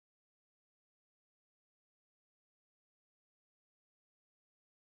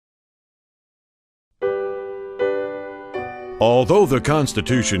Although the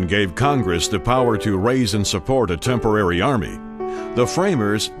Constitution gave Congress the power to raise and support a temporary army, the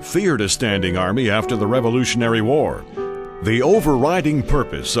framers feared a standing army after the Revolutionary War. The overriding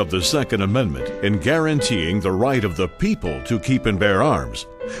purpose of the Second Amendment in guaranteeing the right of the people to keep and bear arms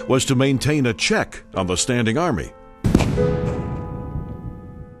was to maintain a check on the standing army.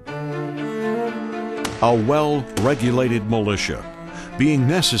 A well-regulated militia, being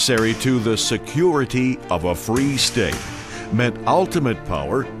necessary to the security of a free state, meant ultimate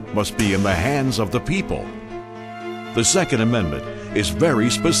power must be in the hands of the people. The Second Amendment is very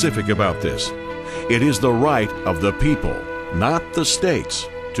specific about this. It is the right of the people, not the states,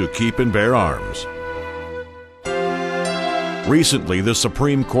 to keep and bear arms. Recently, the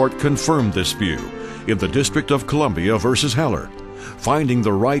Supreme Court confirmed this view in the District of Columbia versus Heller, finding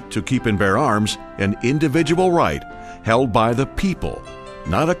the right to keep and bear arms an individual right held by the people,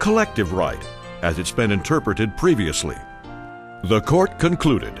 not a collective right, as it's been interpreted previously. The court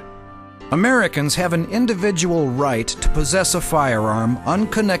concluded, Americans have an individual right to possess a firearm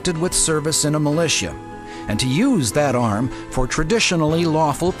unconnected with service in a militia, and to use that arm for traditionally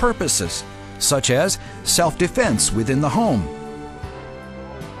lawful purposes, such as self-defense within the home.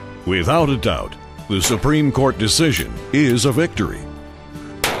 Without a doubt, the Supreme Court decision is a victory.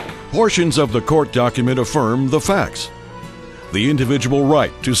 Portions of the court document affirm the facts. The individual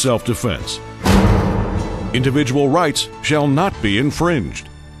right to self-defense. Individual rights shall not be infringed.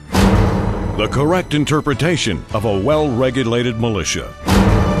 The correct interpretation of a well-regulated militia.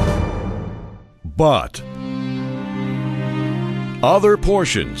 But other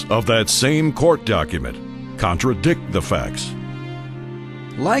portions of that same court document contradict the facts.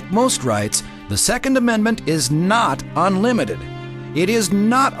 Like most rights, the Second Amendment is not unlimited. It is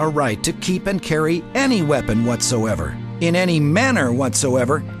not a right to keep and carry any weapon whatsoever, in any manner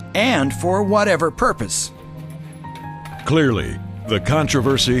whatsoever, and for whatever purpose. Clearly, the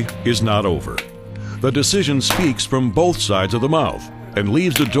controversy is not over. The decision speaks from both sides of the mouth and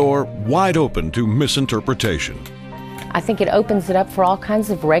leaves the door wide open to misinterpretation. I think it opens it up for all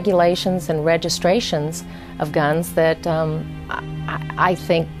kinds of regulations and registrations of guns that I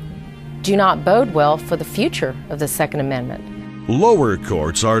think do not bode well for the future of the Second Amendment. Lower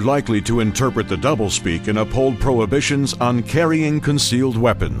courts are likely to interpret the doublespeak and uphold prohibitions on carrying concealed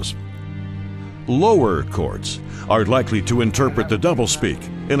weapons. Lower courts are likely to interpret the doublespeak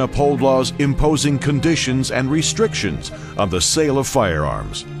and uphold laws imposing conditions and restrictions on the sale of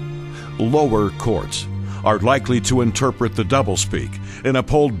firearms. Lower courts are likely to interpret the doublespeak and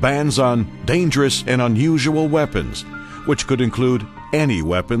uphold bans on dangerous and unusual weapons, which could include any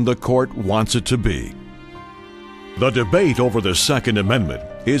weapon the court wants it to be. The debate over the Second Amendment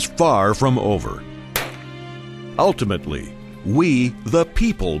is far from over. Ultimately, we, the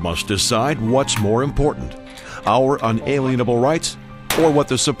people, must decide what's more important, our unalienable rights or what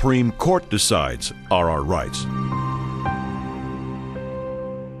the Supreme Court decides are our rights.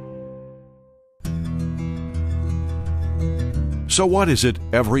 So what is it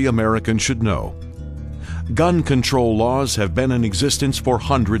every American should know? Gun control laws have been in existence for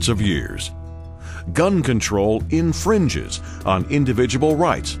hundreds of years. Gun control infringes on individual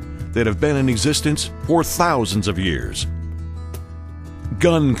rights that have been in existence for thousands of years.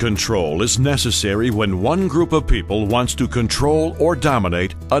 Gun control is necessary when one group of people wants to control or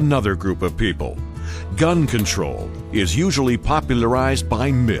dominate another group of people. Gun control is usually popularized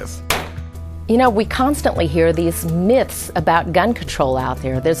by myth. You know, we constantly hear these myths about gun control out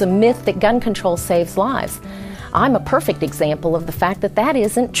there. There's a myth that gun control saves lives. I'm a perfect example of the fact that that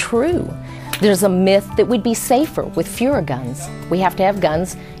isn't true. There's a myth that we'd be safer with fewer guns. We have to have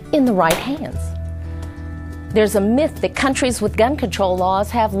guns in the right hands. There's a myth that countries with gun control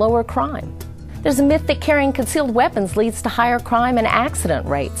laws have lower crime. There's a myth that carrying concealed weapons leads to higher crime and accident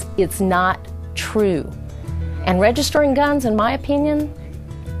rates. It's not true. And registering guns, in my opinion,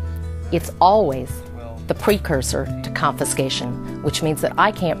 it's always the precursor to confiscation, which means that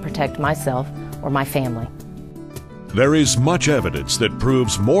I can't protect myself or my family. There is much evidence that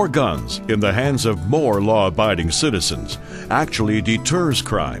proves more guns in the hands of more law-abiding citizens actually deters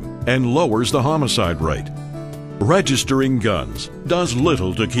crime and lowers the homicide rate. Registering guns does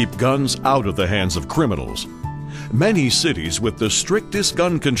little to keep guns out of the hands of criminals. Many cities with the strictest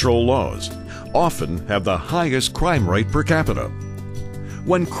gun control laws often have the highest crime rate per capita.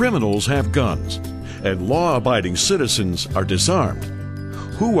 When criminals have guns and law-abiding citizens are disarmed,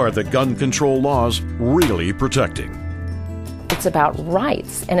 who are the gun control laws really protecting? It's about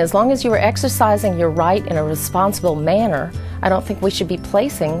rights, and as long as you are exercising your right in a responsible manner, I don't think we should be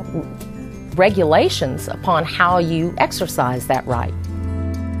placing regulations upon how you exercise that right.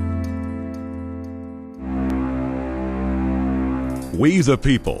 We the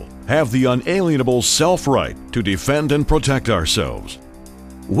people have the unalienable self-right to defend and protect ourselves.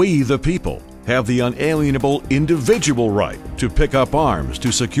 We the people have the unalienable individual right to pick up arms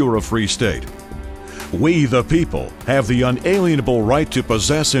to secure a free state. We the people have the unalienable right to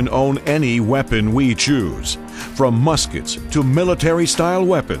possess and own any weapon we choose. From muskets to military-style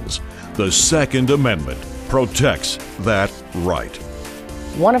weapons, the Second Amendment protects that right.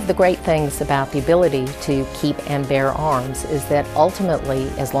 One of the great things about the ability to keep and bear arms is that ultimately,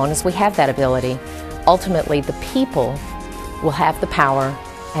 as long as we have that ability, ultimately the people will have the power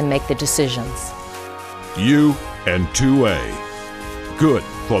and make the decisions. U and 2A. Good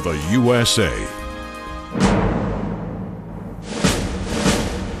for the USA.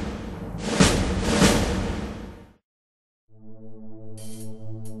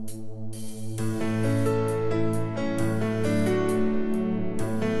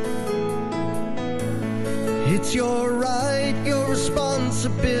 It's your right, your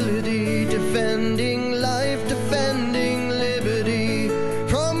responsibility, defending life, defending liberty,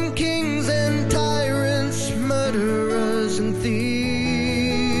 from kings and tyrants, murderers and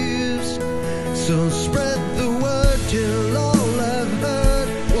thieves. So spread the word till all have heard,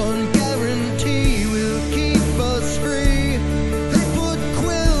 one guarantee will keep us free. They put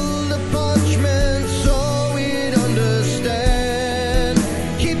quill to parchment so we'd understand.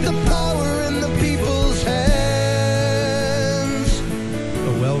 Keep the power in the people's hands.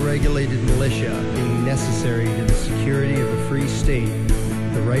 Well-regulated militia being necessary to the security of a free state,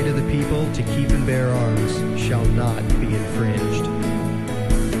 the right of the people to keep and bear arms shall not be infringed.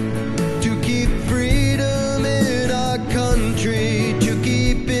 To keep freedom in our country, to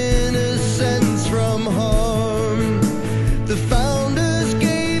keep innocence from harm, the founders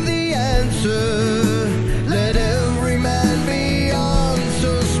gave the answer.